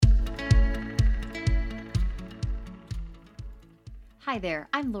Hi there,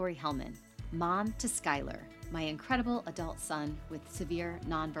 I'm Lori Hellman, mom to Skylar, my incredible adult son with severe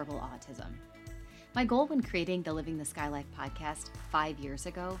nonverbal autism. My goal when creating the Living the Sky Life podcast 5 years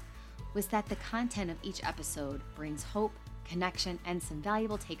ago was that the content of each episode brings hope, connection, and some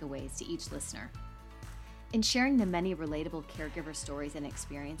valuable takeaways to each listener. In sharing the many relatable caregiver stories and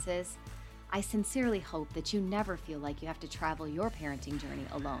experiences, I sincerely hope that you never feel like you have to travel your parenting journey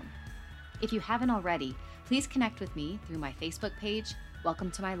alone. If you haven't already, please connect with me through my Facebook page,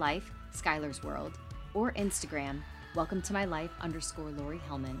 Welcome to My Life, Skylar's World, or Instagram, Welcome to My Life _Lori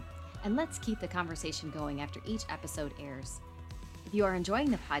Hellman, and let's keep the conversation going after each episode airs. If you are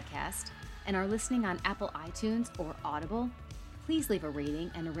enjoying the podcast and are listening on Apple iTunes or Audible, please leave a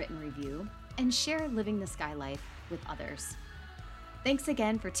rating and a written review and share Living the Sky Life with others. Thanks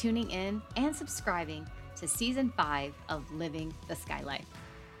again for tuning in and subscribing to Season 5 of Living the Sky Life.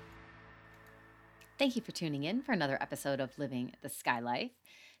 Thank you for tuning in for another episode of Living the Sky Life.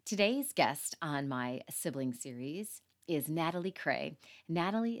 Today's guest on my sibling series is Natalie Cray.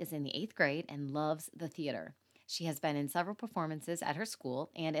 Natalie is in the 8th grade and loves the theater. She has been in several performances at her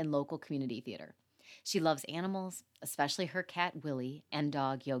school and in local community theater. She loves animals, especially her cat Willie and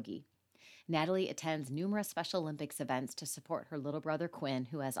dog Yogi. Natalie attends numerous Special Olympics events to support her little brother Quinn,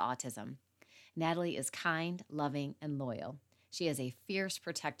 who has autism. Natalie is kind, loving, and loyal. She is a fierce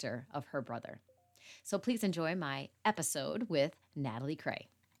protector of her brother. So please enjoy my episode with Natalie Cray.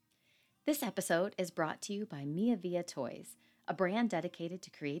 This episode is brought to you by Mia Via Toys, a brand dedicated to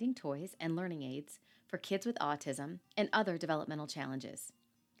creating toys and learning aids for kids with autism and other developmental challenges.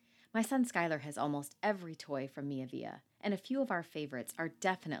 My son Skylar has almost every toy from Mia Via, and a few of our favorites are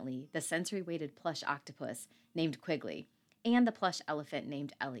definitely the sensory-weighted plush octopus named Quigley and the plush elephant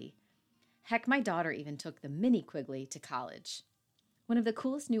named Ellie. Heck, my daughter even took the mini Quigley to college. One of the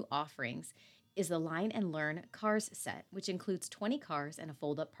coolest new offerings is the Line and Learn Cars set, which includes 20 cars and a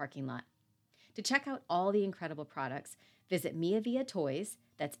fold-up parking lot. To check out all the incredible products, visit Mia Via Toys,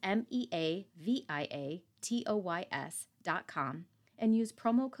 that's MEAVIATOYS.com, and use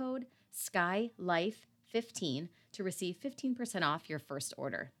promo code SKYLIFE15 to receive 15% off your first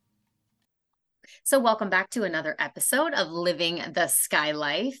order. So welcome back to another episode of Living the Sky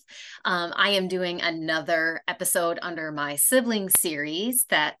Life. I am doing another episode under my sibling series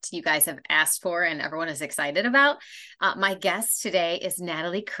that you guys have asked for and everyone is excited about. My guest today is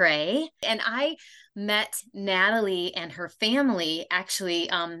Natalie Cray, and I met Natalie and her family actually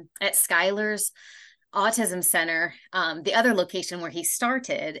at Skylar's Autism Center, the other location where he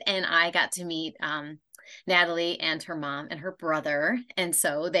started, and I got to meet Natalie and her mom and her brother. And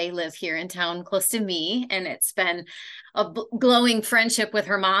so they live here in town close to me. And it's been a glowing friendship with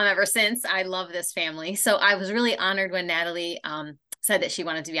her mom ever since. I love this family. So I was really honored when Natalie said that she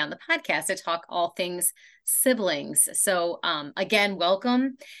wanted to be on the podcast to talk all things siblings. So again,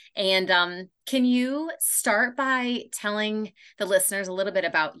 welcome. And can you start by telling the listeners a little bit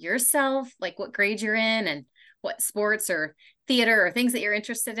about yourself, like what grade you're in and what sports or theater or things that you're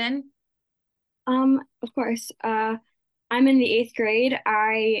interested in? Of course. I'm in the 8th grade.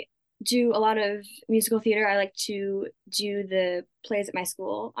 I do a lot of musical theater. I like to do the plays at my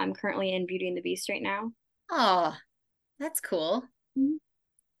school. I'm currently in Beauty and the Beast right now. Oh, that's cool. Mhm.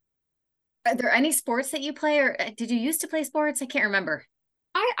 Are there any sports that you play, or did you used to play sports? I can't remember.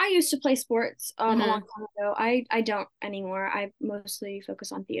 I used to play sports a long Mm-hmm. time ago. I don't anymore. I mostly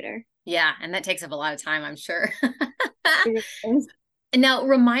focus on theater. Yeah, and that takes up a lot of time, I'm sure. It is. And now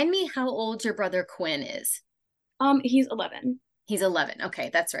remind me how old your brother Quinn is. He's 11. He's 11. Okay,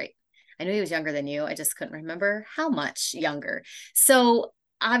 that's right. I knew he was younger than you. I just couldn't remember how much younger. So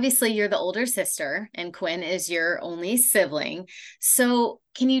obviously you're the older sister and Quinn is your only sibling. So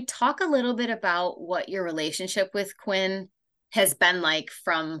can you talk a little bit about what your relationship with Quinn has been like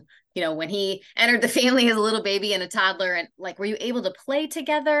from, when he entered the family as a little baby and a toddler, and like, were you able to play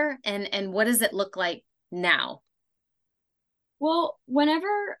together, and what does it look like now? Well,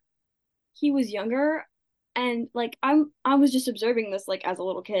 whenever he was younger, and like I was just observing this like as a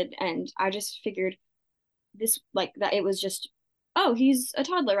little kid, and I just figured this like that it was just, oh, he's a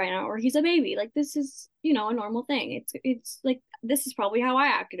toddler right now, or he's a baby. Like this is, a normal thing. It's like this is probably how I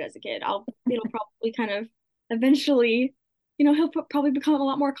acted as a kid. It'll probably kind of eventually, he'll probably become a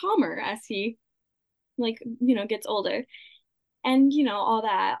lot more calmer as he like, gets older. And all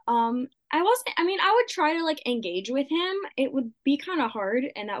that. I would try to like engage with him. It would be kind of hard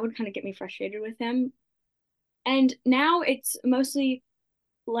and that would kind of get me frustrated with him. And now it's mostly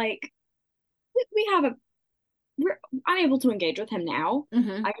like we have I'm able to engage with him now.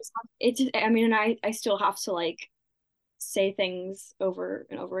 Mm-hmm. And I still have to like say things over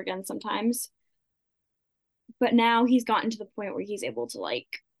and over again sometimes. but now he's gotten to the point where he's able to like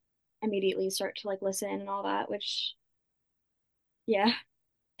immediately start to like listen and all that, which yeah.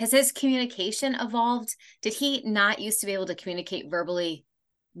 Has his communication evolved? Did he not used to be able to communicate verbally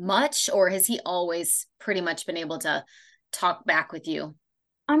much, or has he always pretty much been able to talk back with you?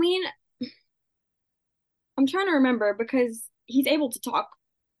 I mean, I'm trying to remember because he's able to talk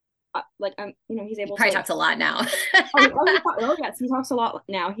like he's He able to probably like talks a lot now. oh yes, he talks a lot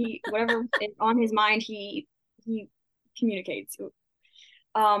now. He whatever is on his mind, he communicates.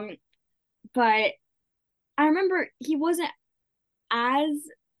 Um, but I remember he wasn't as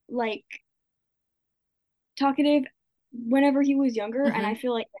like talkative whenever he was younger, and I Mm-hmm.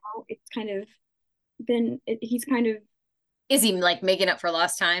 feel like now it's kind of he's kind of Is he like making up for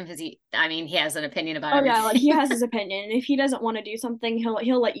lost time? Has he, I mean, he has an opinion about oh yeah, like he everything. has his opinion, and if he doesn't want to do something,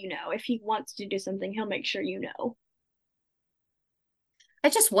 he'll let you know. If he wants to do something, he'll make sure you know. I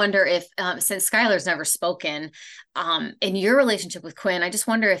just wonder if, since Skylar's never spoken, in your relationship with Quinn, I just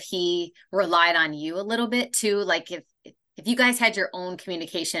wonder if he relied on you a little bit too. Like if you guys had your own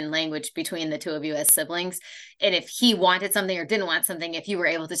communication language between the two of you as siblings, and if he wanted something or didn't want something, if you were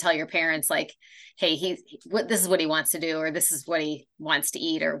able to tell your parents like, "Hey, what this is what he wants to do, or this is what he wants to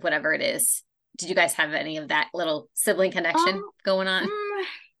eat, or whatever it is." Did you guys have any of that little sibling connection Um, going on? mm,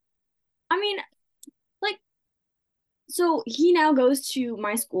 I mean, like so he now goes to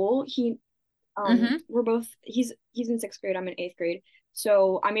my school. Mm-hmm. We're both he's in sixth grade, I'm in eighth grade,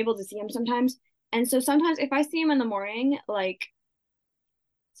 so I'm able to see him sometimes. And so sometimes if I see him in the morning, like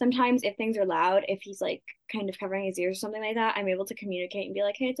sometimes if things are loud, if he's like kind of covering his ears or something like that, I'm able to communicate and be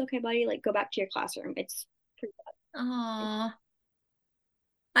like, hey, it's okay, buddy, like go back to your classroom. It's pretty Oh,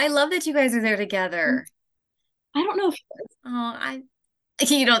 I love that you guys are there bad. together. I don't know if he does. Oh, I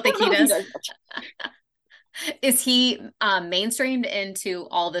you don't I think don't he know if he does? does much. Is he mainstreamed into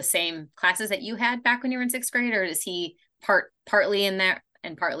all the same classes that you had back when you were in sixth grade, or is he partly in that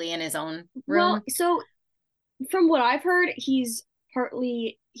and partly in his own Well, room? so from what I've heard, he's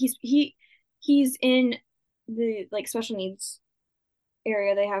partly he's in the like special needs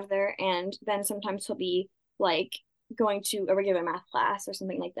area they have there, and then sometimes he'll be like going to a regular math class or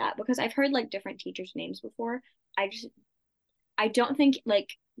something like that. Because I've heard like different teachers' names before. I don't think like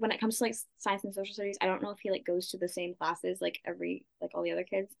when it comes to like science and social studies, I don't know if he like goes to the same classes like every like all the other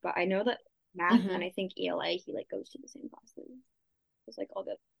kids, but I know that math and Hmm. I think ELA he like goes to the same classes. It's like all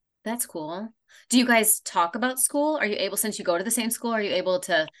good. That's cool. Do you guys talk about school? Are you able, since you go to the same school, are you able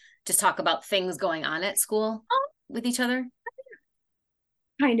to just talk about things going on at school with each other?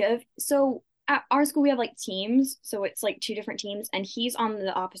 Kind of. So at our school we have like teams, so it's like two different teams, and he's on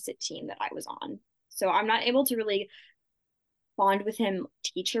the opposite team that I was on. So I'm not able to really bond with him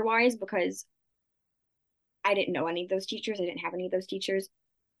teacher wise because I didn't know any of those teachers. I didn't have any of those teachers.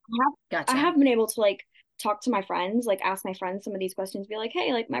 I Gotcha. have been able to like talk to my friends, like ask my friends some of these questions, be like,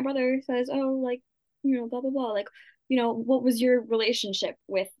 hey, like my brother says, oh, like, blah, blah, blah. Like, what was your relationship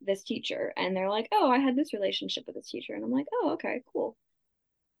with this teacher? And they're like, oh, I had this relationship with this teacher. And I'm like, oh, okay, cool.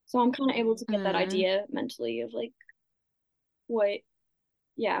 So I'm kind of able to get that Mm. idea mentally of like what,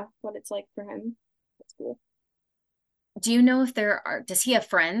 yeah, what it's like for him at school. Do you know if does he have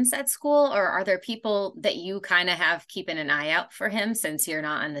friends at school, or are there people that you kind of have keeping an eye out for him since you're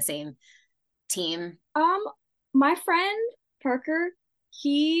not on the same team? Um, my friend Parker,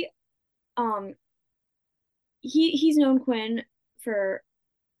 he, um, he's known Quinn for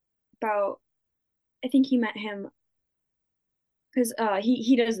about I think he met him because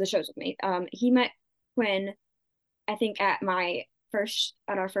he does the shows with me. He met Quinn I think at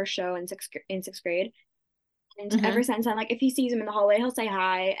our first show in sixth grade, and ever Mm-hmm. since then, like if he sees him in the hallway, he'll say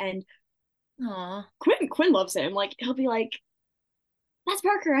hi, and Aw. Quinn loves him. Like he'll be like, "That's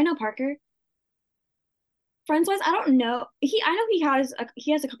Parker. I know Parker." Friends wise, I don't know. I know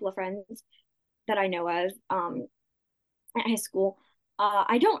he has a couple of friends that I know of at his school.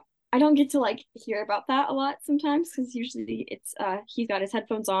 I don't get to like hear about that a lot sometimes because usually it's he's got his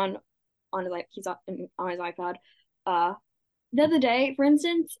headphones on his he's on his iPad. Uh, the other day, for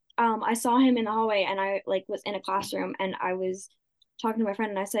instance, I saw him in the hallway and I like was in a classroom and I was talking to my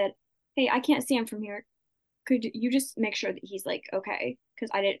friend and I said, "Hey, I can't see him from here. Could you just make sure that he's like okay?"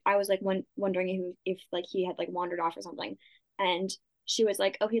 Because I was like wondering if like he had like wandered off or something, and she was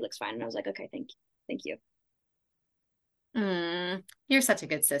like, "Oh, he looks fine," and I was like, "Okay, thank you." You're such a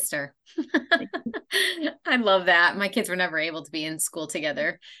good sister. Like, I love that. My kids were never able to be in school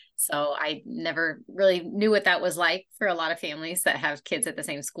together, so I never really knew what that was like for a lot of families that have kids at the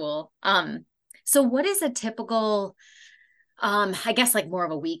same school. So what is a typical, I guess like more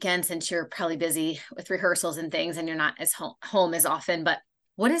of a weekend since you're probably busy with rehearsals and things and you're not as home as often, but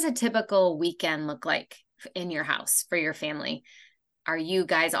what does a typical weekend look like in your house for your family? Are you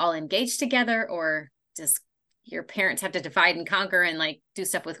guys all engaged together, or does your parents have to divide and conquer and like do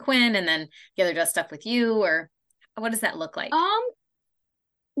stuff with Quinn and then the other does stuff with you, or what does that look like? Um,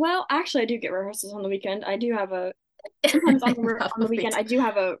 well, actually, I do get rehearsals on the weekend. I do have a sometimes on the Probably weekend. I do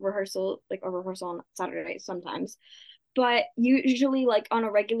have a rehearsal, like a rehearsal on Saturday sometimes, but usually like on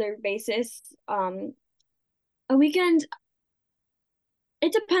a regular basis. A weekend.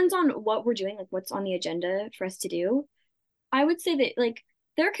 It depends on what we're doing, like what's on the agenda for us to do. I would say that like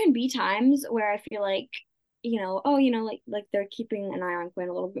there can be times where I feel like, oh, like they're keeping an eye on Quinn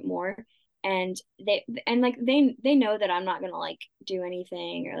a little bit more. And they know that I'm not gonna like do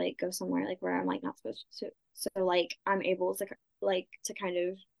anything or like go somewhere like where I'm like not supposed to. So like I'm able to like to kind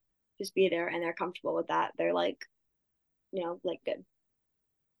of just be there and they're comfortable with that. They're like, like good.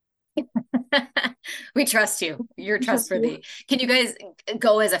 We trust you. You're I trust you. trustworthy. Can you guys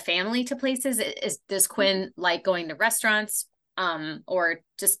go as a family to places? Does Quinn like going to restaurants, or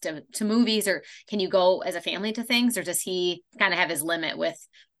just to movies, or can you go as a family to things, or does he kind of have his limit with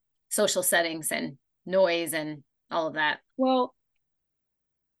social settings and noise and all of that? Well,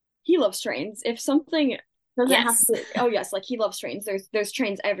 he loves trains. If something doesn't have Yes. to, oh yes, like he loves trains. There's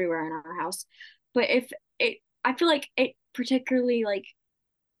trains everywhere in our house. But if it, I feel like it particularly like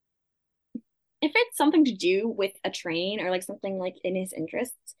if it's something to do with a train or like something like in his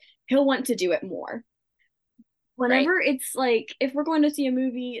interests, he'll want to do it more. Right. Whenever it's like if we're going to see a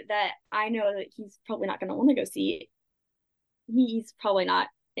movie that I know that he's probably not going to want to go see, he's probably not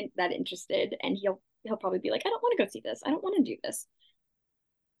that interested, and he'll probably be like, I don't want to go see this. I don't want to do this.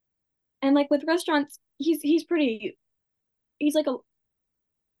 And like with restaurants, he's pretty. He's like a.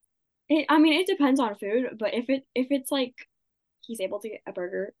 I mean, it depends on food, but if it's like he's able to get a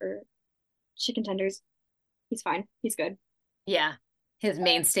burger or chicken tenders, he's fine. He's good. Yeah. His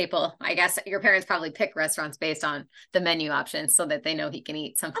main staple. I guess your parents probably pick restaurants based on the menu options so that they know he can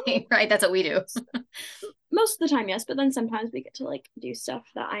eat I mean, something, right? That's what we do. most of the time, yes, but then sometimes we get to like do stuff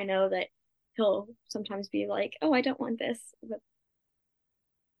that I know that he'll sometimes be like, "Oh, I don't want this," but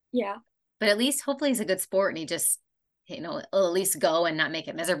yeah, But at least hopefully he's a good sport and he just, will at least go and not make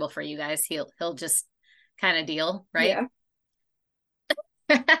it miserable for you guys. He'll just kind of deal, right? yeah.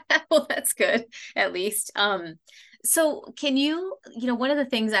 Well, that's good, at least. So can one of the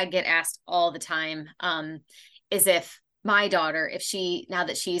things I get asked all the time, is if my daughter, if she, now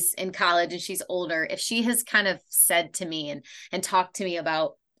that she's in college and she's older, if she has kind of said to me and talked to me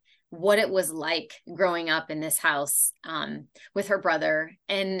about what it was like growing up in this house, with her brother.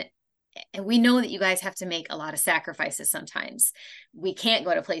 And we know that you guys have to make a lot of sacrifices sometimes. We can't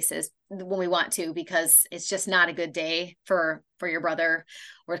go to places when we want to because it's just not a good day for your brother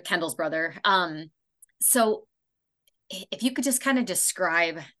or Kendall's brother. So if you could just kind of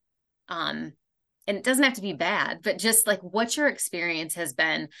describe, and it doesn't have to be bad, but just like what your experience has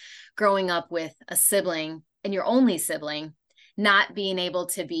been growing up with a sibling and your only sibling not being able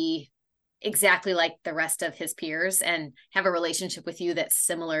to be exactly like the rest of his peers and have a relationship with you that's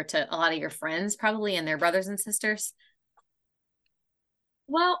similar to a lot of your friends probably and their brothers and sisters.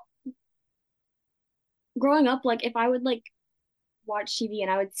 Well, growing up, like if I would like watch TV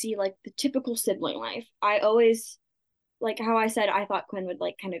and I would see like the typical sibling life, I always like how I said I thought Quinn would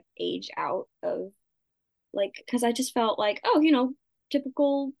like kind of age out of like because I just felt like, oh,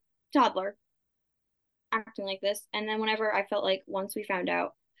 typical toddler acting like this. And then whenever I felt like once we found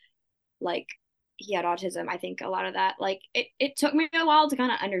out like he had autism, I think a lot of that like it took me a while to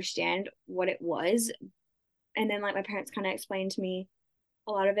kind of understand what it was. And then like my parents kind of explained to me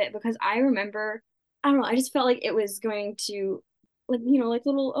a lot of it because I remember, I don't know, I just felt like it was going to like, like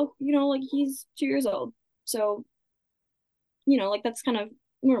little, oh, like he's 2 years old. So, like that's kind of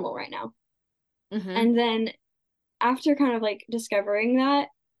normal right now. Mm-hmm. And then after kind of like discovering that,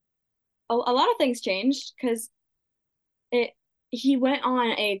 a lot of things changed because it he went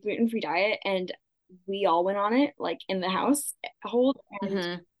on a gluten-free diet and we all went on it like in the house hold and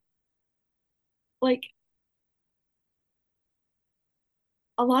Mm-hmm. like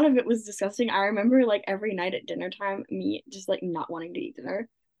a lot of it was disgusting. I remember like every night at dinner time me just like not wanting to eat dinner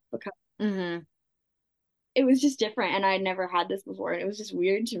because Mm-hmm. it was just different and I had never had this before and it was just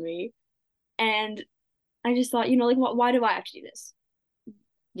weird to me. And I just thought, like why do I have to do this?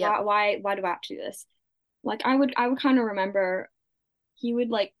 Yep. Why do I have to do this? Like I would kind of remember he would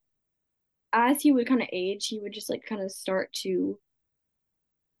like as he would kind of age, he would just like kind of start to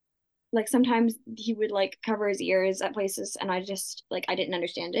like sometimes he would like cover his ears at places and I just like I didn't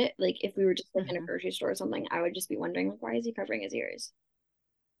understand it. Like if we were just like in a Mm-hmm. grocery store or something, I would just be wondering like why is he covering his ears?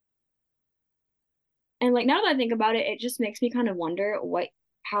 And like now that I think about it, it just makes me kind of wonder what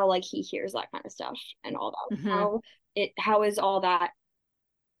how like he hears that kind of stuff and all that. Hmm. How is all that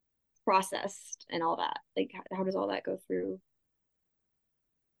processed and all that? Like how does all that go through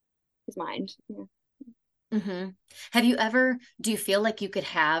his mind? Yeah. Hmm. Do you feel like you could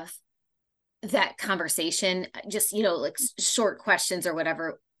have that conversation, just, like short questions or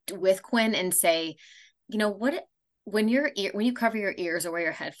whatever with Quinn and say, what, when you cover your ears or wear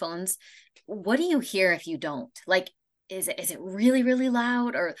your headphones, what do you hear if you don't? Like, is it really, really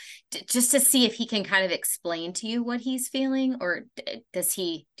loud, or just to see if he can kind of explain to you what he's feeling, or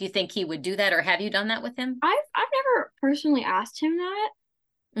do you think he would do that, or have you done that with him? I've never personally asked him that.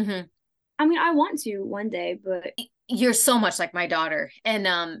 Hmm. I mean, I want to one day, but You're so much like my daughter.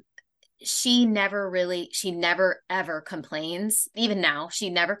 And she never ever complains. Even now, she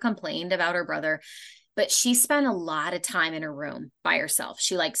never complained about her brother, but she spent a lot of time in her room by herself.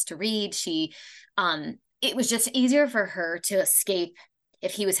 She likes to read. It was just easier for her to escape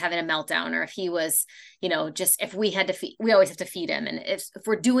if he was having a meltdown, or if he was, just, if we had to feed, we always have to feed him. And if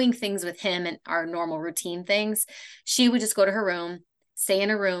we're doing things with him and our normal routine things, she would just go to her room, stay in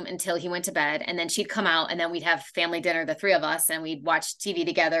her room until he went to bed. And then she'd come out, and then we'd have family dinner, the three of us, and we'd watch TV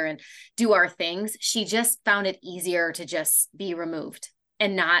together and do our things. She just found it easier to just be removed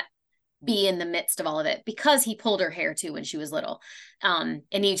and not be in the midst of all of it, because he pulled her hair too when she was little. And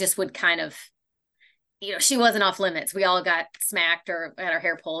he just would kind of, she wasn't off limits. We all got smacked or had our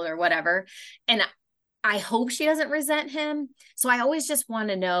hair pulled or whatever. And I hope she doesn't resent him. So I always just want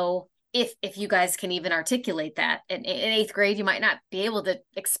to know if you guys can even articulate that. In eighth grade, you might not be able to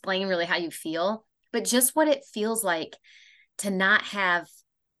explain really how you feel, but just what it feels like to not have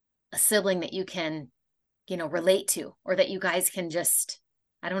a sibling that you can, relate to, or that you guys can just,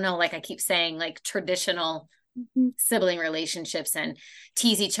 I don't know, like I keep saying, like traditional mhm. sibling relationships, and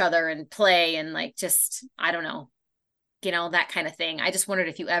tease each other and play, and like, just, I don't know, that kind of thing. I just wondered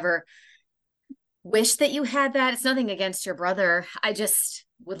if you ever wish that you had that. It's nothing against your brother. I just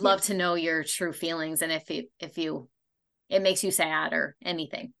would Yeah. love to know your true feelings, and it makes you sad or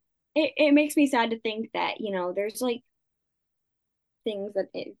anything. It makes me sad to think that, there's like things that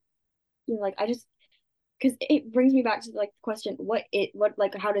like I just because it brings me back to like the question, what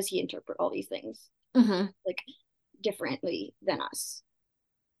like how does he interpret all these things Hmm. like differently than us?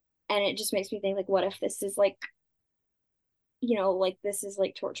 And it just makes me think like what if this is like, like this is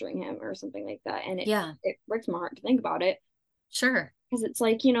like torturing him or something like that. And Yeah, it breaks my heart to think about it sure. because it's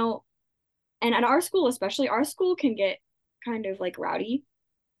like, and at our school, especially our school can get kind of like rowdy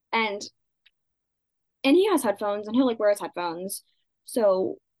and he has headphones and he'll like wear his headphones.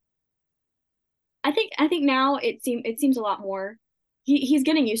 So I think now it seems a lot more he's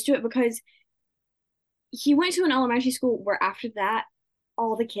getting used to it because he went to an elementary school where after that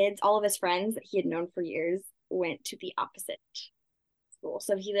all the kids, all of his friends that he had known for years went to the opposite school.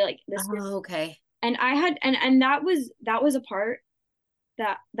 So he like this was Oh, okay. and I had and that was a part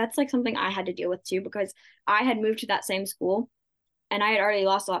that's like something I had to deal with too because I had moved to that same school and I had already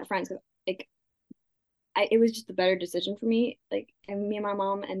lost a lot of friends because like it was just the better decision for me. Like, and me and my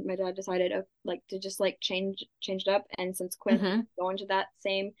mom and my dad decided like to just like change it up. And since Quinn was Hmm. going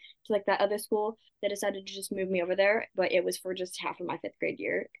to like that other school, they decided to just move me over there. But it was for just half of my fifth grade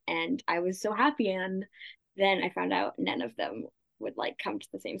year, and I was so happy. And then I found out none of them would like come to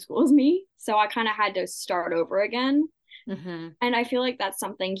the same school as me, so I kind of had to start over again. Hmm. And I feel like that's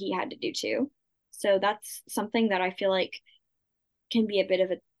something he had to do too. So that's something that I feel like can be a bit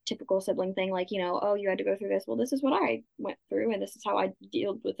of a typical sibling thing, like, oh, you had to go through this. Well, this is what I went through, and this is how I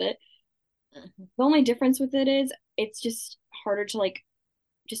dealt with it. The only difference with it is it's just harder to like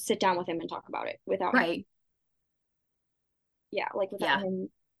just sit down with him and talk about it without him, Right. yeah, like without Yeah. him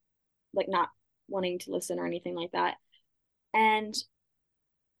like not wanting to listen or anything like that. And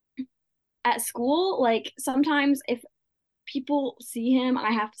at school, like sometimes if people see him,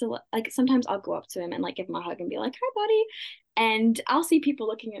 I have to like sometimes I'll go up to him and like give him a hug and be like, "Hi, buddy," and I'll see people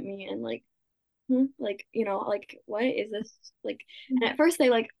looking at me and like like like what is this like and at first they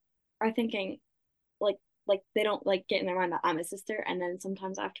like are thinking like they don't like get in their mind that I'm a sister and then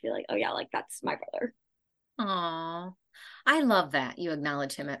sometimes I have to be like oh yeah like that's my brother. Aw, I love that you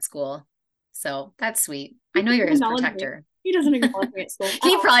acknowledge him at school. So that's sweet. I He know you're doesn't his acknowledge me. protector. He doesn't acknowledge me at school at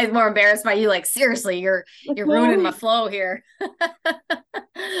He all. probably is more embarrassed by you. Like, seriously, you're Like you're ruining my Willie. flow here.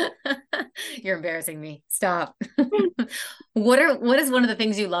 You're embarrassing me. Stop. What is one of the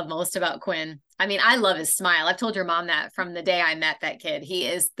things you love most about Quinn? I mean, I love his smile. I've told your mom that from the day I met that kid. He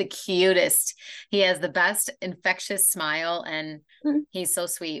is the cutest. He has the best infectious smile, and he's so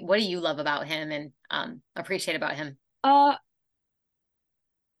sweet. What do you love about him and appreciate about him? uh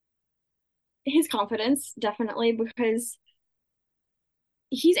his confidence definitely because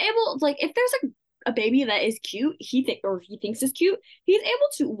he's able, like, if there's a baby that is cute, he thinks is cute, he's able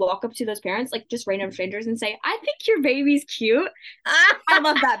to walk up to those parents, like just random strangers, and say, I think your baby's cute. I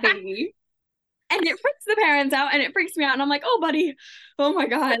love that baby. And it freaks the parents out and it freaks me out. And I'm like, oh, buddy, oh my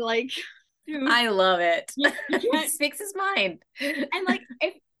God, like, dude, I love it. you He can't. speaks his mind. And like,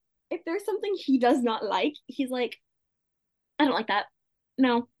 if there's something he does not like, he's like, I don't like that.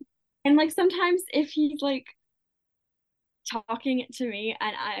 No. And like sometimes if he's like talking to me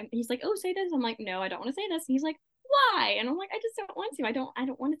and he's like, oh, say this. I'm like, no, I don't want to say this. And he's like, why? And I'm like, I just don't want to. I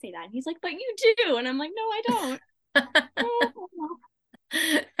don't want to say that. And he's like, but you do. And I'm like, no, I don't. Oh, well,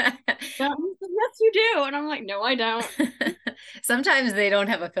 yes, you do. And I'm like, no, I don't. Sometimes they don't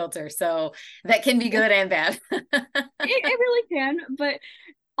have a filter, so that can be good and bad. It really can. But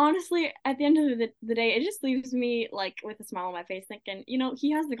honestly, at the end of the day, it just leaves me like with a smile on my face thinking,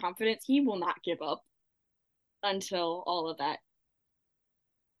 he has the confidence. He will not give up until all of that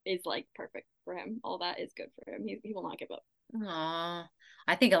is like perfect for him. All that is good for him. He will not give up. Aw,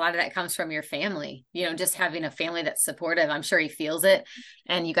 I think a lot of that comes from your family, just having a family that's supportive. I'm sure he feels it.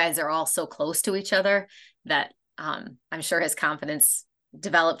 And you guys are all so close to each other that I'm sure his confidence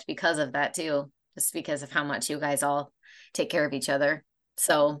developed because of that too, just because of how much you guys all take care of each other.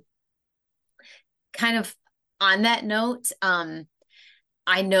 So kind of on that note,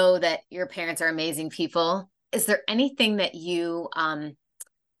 I know that your parents are amazing people. Is there anything that you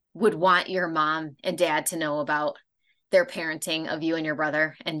would want your mom and dad to know about their parenting of you and your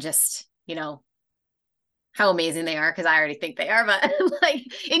brother, and just, how amazing they are? Because I already think they are, but like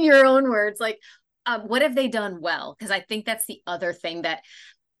in your own words, like what have they done well? Because I think that's the other thing that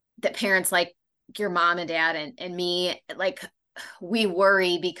parents like your mom and dad and me, like, we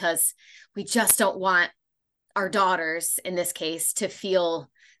worry because we just don't want our daughters in this case to feel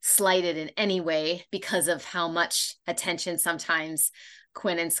slighted in any way because of how much attention sometimes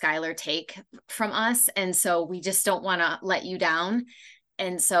Quinn and Skylar take from us. And so we just don't want to let you down.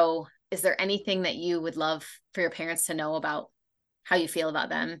 And so is there anything that you would love for your parents to know about how you feel about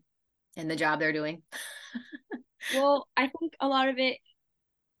them and the job they're doing? Well, I think a lot of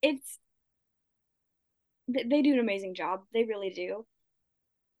it's they do an amazing job. They really do.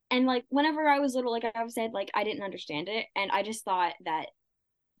 And like whenever I was little, like I've said, like I didn't understand it, and I just thought that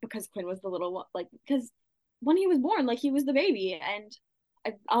because Quinn was the little one, like because when he was born, like he was the baby, and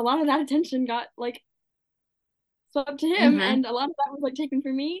a lot of that attention got like swept to him, Mm-hmm. and a lot of that was like taken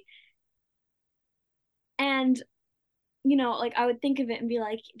from me. And like I would think of it and be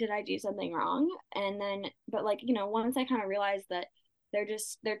like, did I do something wrong? And then, but like once I kind of realized that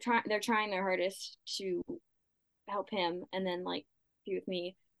they're trying their hardest to help him, and then like be with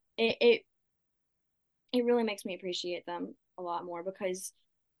me, it really makes me appreciate them a lot more because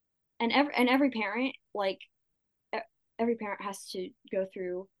every parent like every parent has to go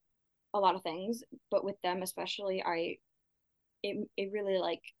through a lot of things, but with them especially, it really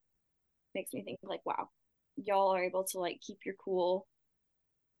like makes me think like, wow, y'all are able to like keep your cool,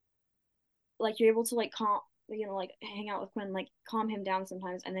 like you're able to like calm, like hang out with Quinn, like calm him down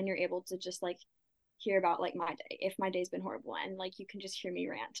sometimes, and then you're able to just like hear about like my day if my day's been horrible, and like you can just hear me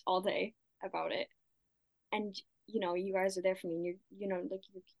rant all day about it. And you guys are there for me, and like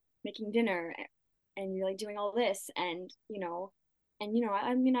you're making dinner, and you're like doing all this, and I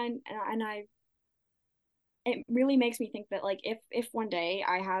mean I it really makes me think that like if one day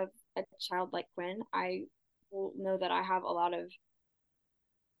I have a child like Quinn, I will know that I have a lot of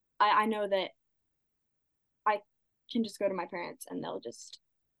I know that I can just go to my parents and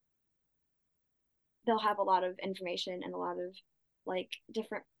they'll have a lot of information and a lot of like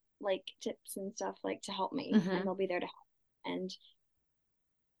different like tips and stuff like to help me, and Mm-hmm. they'll be there to help. And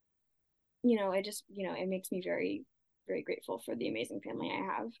it just it makes me very very grateful for the amazing family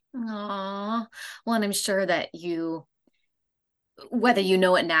I have. Aw. Well, and I'm sure that whether you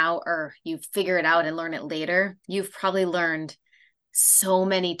know it now or you figure it out and learn it later, you've probably learned so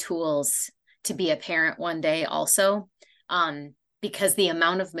many tools to be a parent one day also. Because the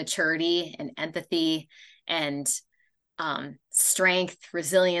amount of maturity and empathy and strength,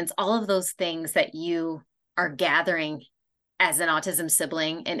 resilience, all of those things that you are gathering as an autism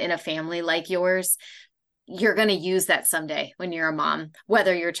sibling and in a family like yours, you're going to use that someday when you're a mom,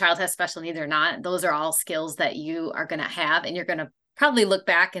 whether your child has special needs or not. Those are all skills that you are going to have, and you're going to probably look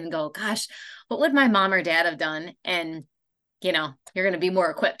back and go, gosh, what would my mom or dad have done? And you're going to be more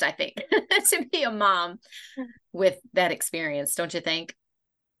equipped, I think, to be a mom with that experience, don't you think?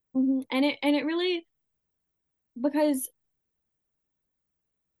 And it really, because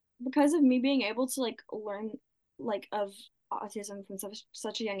of me being able to like learn like of autism from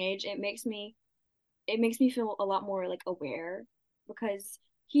such a young age, it makes me feel a lot more like aware because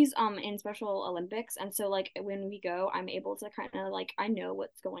he's in Special Olympics, and so like when we go, I'm able to kind of like I know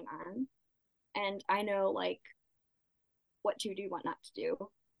what's going on, and I know like what to do, what not to do.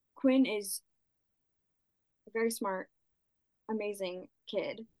 Quinn is a very smart, amazing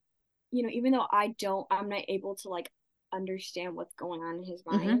kid. You know, even though I'm not able to like understand what's going on in his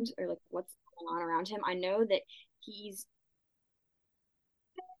Mm-hmm. mind or like what's going on around him, I know that he's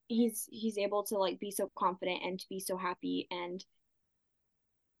he's able to like be so confident and to be so happy, and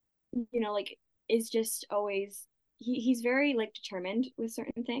you know like is just always he's very like determined with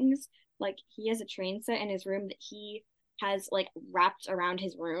certain things. Like he has a train set in his room that he has like wrapped around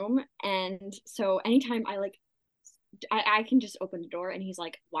his room, and so anytime I can just open the door and he's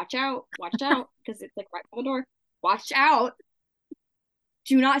like, watch out, because it's like right by the door. Watch out.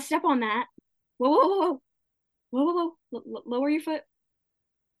 Do not step on that. Whoa, whoa, whoa, whoa. Whoa, whoa, whoa. Lower your foot.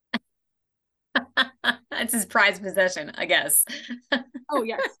 It's his prized possession, I guess. Oh,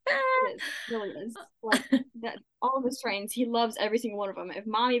 yes. It is. It really is. Like that all of his trains, he loves every single one of them. If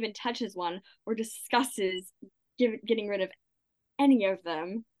mom even touches one or discusses getting rid of any of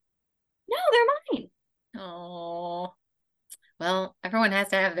them, no, they're mine. Oh, well, everyone has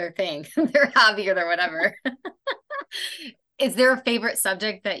to have their thing, their hobby or their whatever. Is there a favorite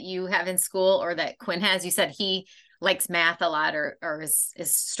subject that you have in school or that Quinn has? You said he likes math a lot or is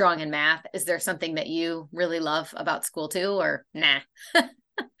strong in math. Is there something that you really love about school too, or nah?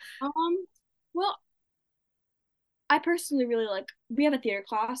 Um, well, I personally really like we have a theater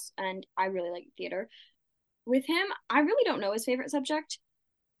class and I really like theater. With him, I really don't know his favorite subject.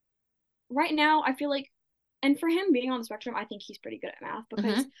 Right now, I feel like, and for him being on the spectrum, I think he's pretty good at math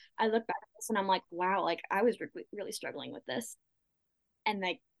because Mm-hmm. I look back at this and I'm like, wow, like I was really struggling with this. And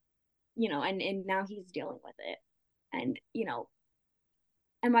like, you know, and now he's dealing with it. And, you know,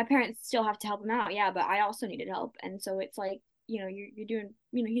 and my parents still have to help him out. Yeah, but I also needed help. And so it's like, you know, you're doing,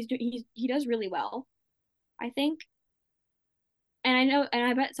 you know, he does really well, I think. And I know, and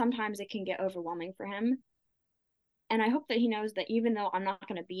I bet sometimes it can get overwhelming for him. And I hope that he knows that even though I'm not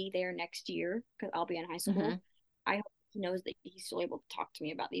going to be there next year because I'll be in high Mm-hmm. school, I hope he knows that he's still able to talk to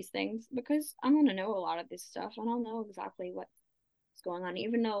me about these things because I'm going to know a lot of this stuff and I'll know exactly what's going on,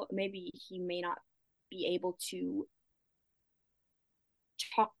 even though maybe he may not be able to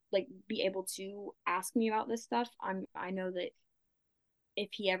talk, like be able to ask me about this stuff. I know that if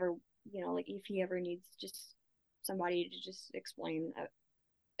he ever, you know, like if he ever needs just somebody to just explain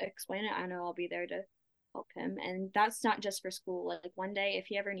it, I know I'll be there to help him. And that's not just for school. Like one day, if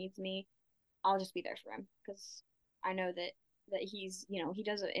he ever needs me, I'll just be there for him because I know that he's, you know, he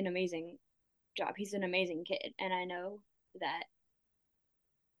does an amazing job. He's an amazing kid, and I know that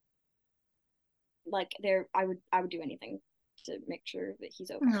like there, I would do anything to make sure that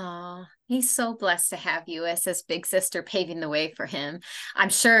he's okay. Oh, he's so blessed to have you as his big sister paving the way for him. I'm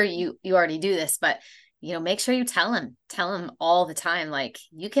sure you already do this, but make sure you tell him all the time, like,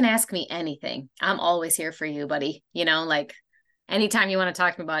 you can ask me anything. I'm always here for you, buddy. Like anytime you want to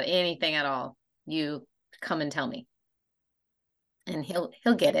talk to me about anything at all, you come and tell me, and he'll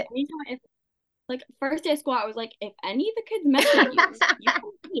get Like it. anytime if like first day of school, I was like, if any of the kids mess with you,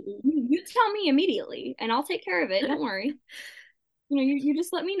 you tell me immediately, and I'll take care of it. Don't worry. You know, you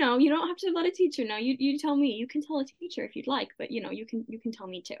just let me know. You don't have to let a teacher know. You tell me. You can tell a teacher if you'd like, but you know, you can tell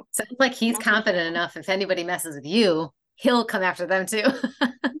me too, Sounds like and he's I'll take care confident of them. enough. If anybody messes with you, he'll come after them too.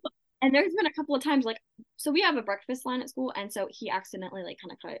 And there's been a couple of times like so we have a breakfast line at school, and so he accidentally like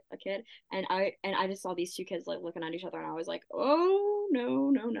kind of cut a kid, and I just saw these two kids like looking at each other, and I was like, oh no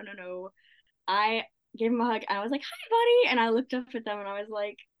no no no no. I gave him a hug, and I was like, hi buddy, and I looked up at them, and I was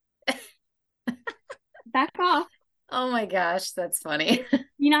like, back off, Oh my gosh, that's funny.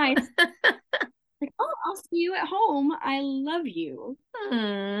 be nice. Like, oh, I'll see you at home. I love you.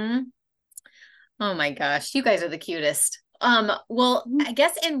 Hmm. Oh my gosh, you guys are the cutest. Well, I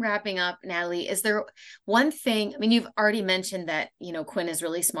guess in wrapping up, Natalie, is there one thing? I mean, you've already mentioned that, Quinn is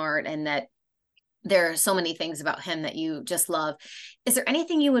really smart and that there are so many things about him that you just love. Is there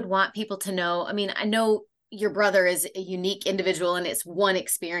anything you would want people to know? I mean, I know your brother is a unique individual and it's one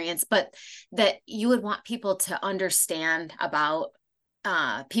experience, but that you would want people to understand about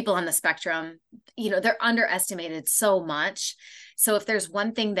people on the spectrum. They're underestimated so much. So if there's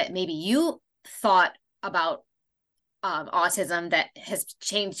one thing that maybe you thought about autism that has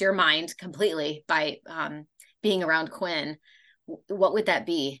changed your mind completely by being around Quinn, what would that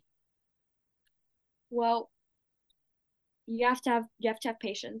be? Well, you have to have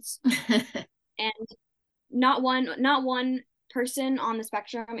patience, and not one person on the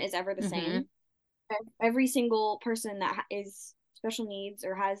spectrum is ever the Mm-hmm. same. Every single person that is special needs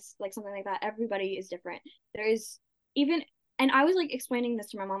or has like something like that, everybody is different. There is even And I was like explaining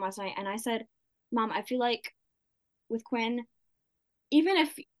this to my mom last night, and I said, Mom, I feel like with Quinn, even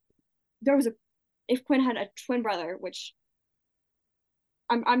if there was a, if Quinn had a twin brother, which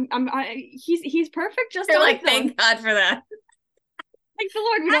he's perfect just You're like like, them. thank God for that. Thank the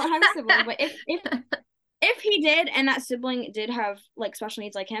Lord, we don't have a sibling. But if he did, and that sibling did have like special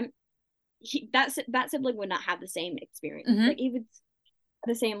needs like him, that sibling would not have the same experience. Hmm. Like he would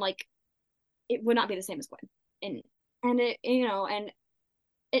the same like it would not be the same as Quinn. And it and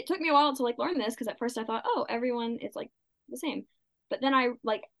it took me a while to like learn this because at first I thought, oh, everyone is like the same. But then I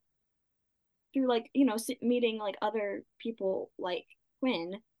like through like meeting like other people like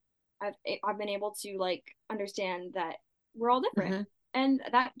Quinn, I've been able to like understand that we're all different. Hmm. And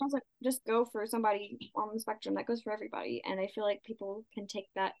that doesn't just go for somebody on the spectrum, that goes for everybody. And I feel like people can take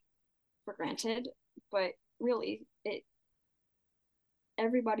that for granted, but really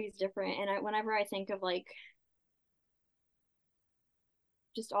everybody's different. And whenever I think of like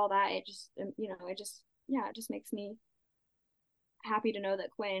just all that, it just it just yeah, it just makes me happy to know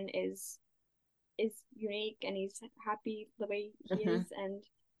that Quinn is unique and he's happy the way he Hmm. is and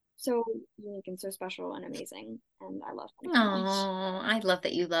so unique and so special and amazing. And I love him so much. Oh, I love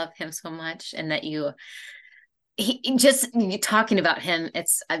that you love him so much and that you talking about him,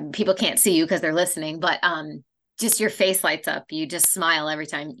 it's people can't see you because they're listening, but just your face lights up. You just smile every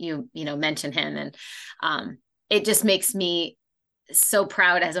time you mention him. And it just makes me so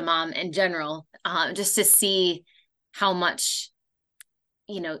proud as a mom in general, just to see how much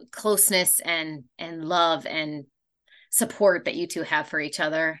closeness and love and support that you two have for each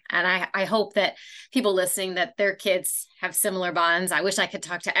other. And I hope that people listening, that their kids have similar bonds. I wish I could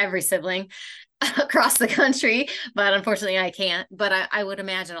talk to every sibling across the country, but unfortunately I can't. But I would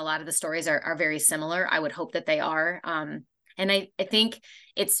imagine a lot of the stories are very similar. I would hope that they are. And I think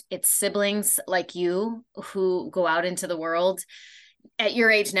it's siblings like you who go out into the world at your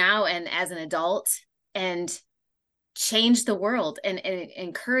age now and as an adult and change the world and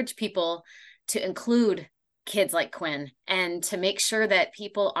encourage people to include kids like Quinn and to make sure that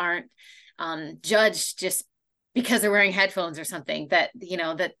people aren't judged just because they're wearing headphones or something. That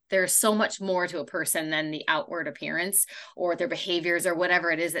that there's so much more to a person than the outward appearance or their behaviors or whatever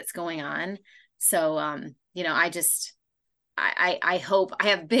it is that's going on. So I hope, I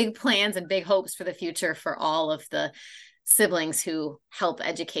have big plans and big hopes for the future for all of the siblings who help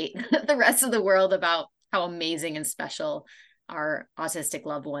educate the rest of the world about how amazing and special our autistic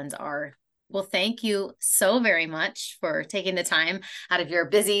loved ones are. Well, thank you so very much for taking the time out of your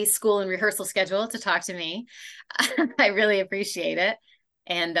busy school and rehearsal schedule to talk to me. I really appreciate it.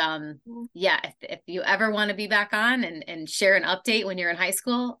 And yeah, if you ever want to be back on and share an update when you're in high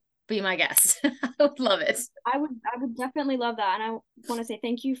school, be my guest. I would love it. I would definitely love that. And I want to say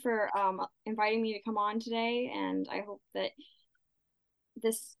thank you for inviting me to come on today. And I hope that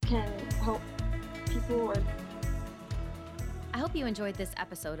this can help people or I hope you enjoyed this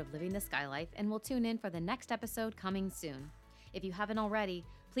episode of Living the Sky Life and will tune in for the next episode coming soon. If you haven't already,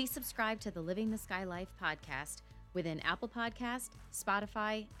 please subscribe to the Living the Sky Life podcast within Apple Podcast,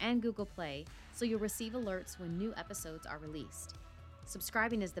 Spotify, and Google Play so you'll receive alerts when new episodes are released.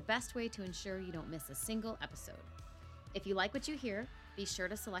 Subscribing is the best way to ensure you don't miss a single episode. If you like what you hear, be sure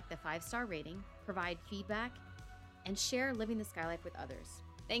to select the 5-star rating, provide feedback, and share Living the Sky Life with others.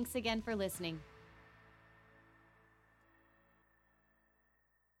 Thanks again for listening.